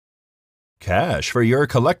Cash for your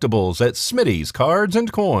collectibles at Smitty's Cards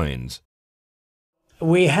and Coins.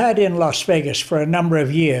 We had in Las Vegas for a number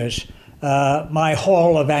of years my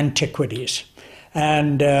Hall of Antiquities.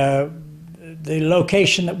 And the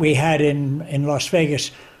location that we had in Las Vegas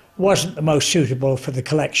wasn't the most suitable for the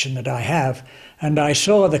collection that I have. And I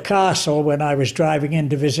saw the castle when I was driving in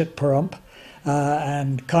to visit Pahrump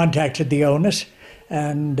and contacted the owners.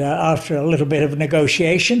 And after a little bit of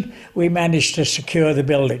negotiation, we managed to secure the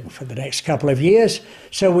building for the next couple of years.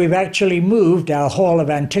 So we've actually moved our Hall of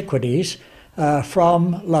Antiquities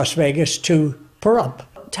from Las Vegas to Pahrump.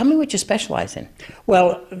 Tell me what you specialize in.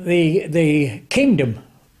 Well, the kingdom,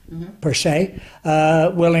 per se,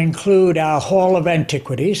 will include our Hall of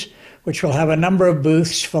Antiquities, which will have a number of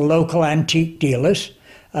booths for local antique dealers.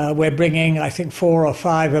 We're bringing, I think, 4 or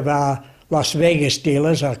 5 of our Las Vegas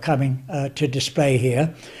dealers are coming to display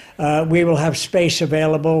here. We will have space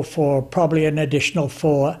available for probably an additional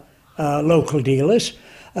 4 local dealers.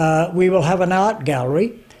 We will have an art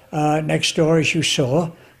gallery next door, as you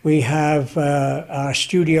saw. We have our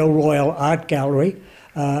Studio Royal Art Gallery.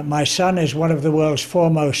 My son is one of the world's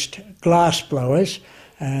foremost glass blowers,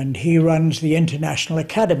 and he runs the International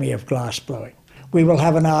Academy of Glass Blowing. We will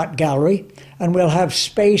have an art gallery, and we'll have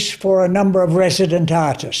space for a number of resident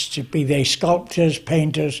artists, be they sculptors,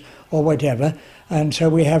 painters, or whatever. And so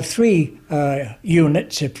we have 3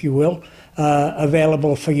 units, if you will,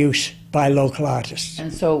 available for use by local artists.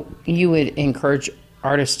 And so you would encourage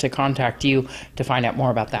artists to contact you to find out more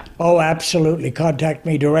about that? Oh, absolutely. Contact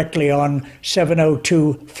me directly on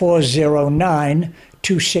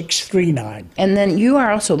 702-409-2639. And then you are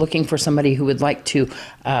also looking for somebody who would like to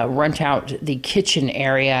rent out the kitchen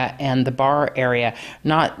area and the bar area.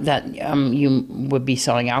 Not that you would be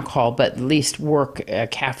selling alcohol, but at least work a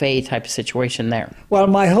cafe type of situation there. Well,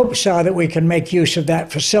 my hopes are that we can make use of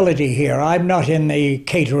that facility here. I'm not in the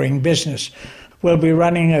catering business. We'll be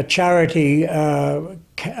running a charity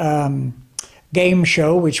game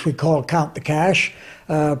show, which we call Count the Cash,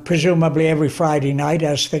 presumably every Friday night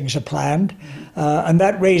as things are planned. And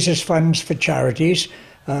that raises funds for charities.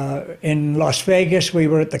 In Las Vegas, we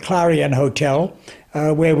were at the Clarion Hotel,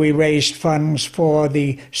 where we raised funds for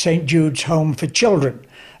the St. Jude's Home for Children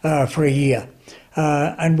for a year.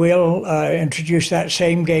 And we'll introduce that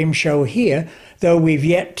same game show here, though we've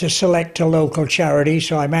yet to select a local charity,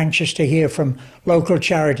 so I'm anxious to hear from local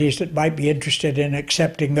charities that might be interested in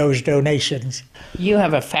accepting those donations. You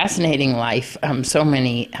have a fascinating life, so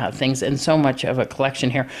many things, and so much of a collection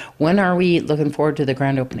here. When are we looking forward to the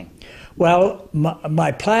grand opening? Well,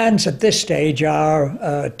 my plans at this stage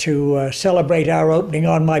are to celebrate our opening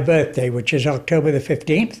on my birthday, which is October the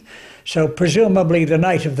 15th. So presumably the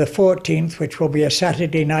night of the 14th, which will be a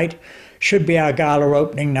Saturday night, should be our gala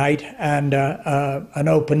opening night, and an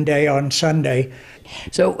open day on Sunday.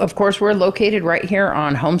 So, of course, we're located right here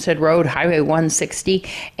on Homestead Road, Highway 160,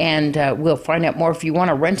 and we'll find out more. If you want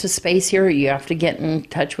to rent a space here, you have to get in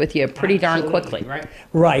touch with you pretty darn quickly, right?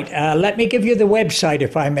 Right. Let me give you the website,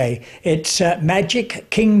 if I may. It's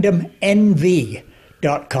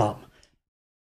magickingdomnv.com.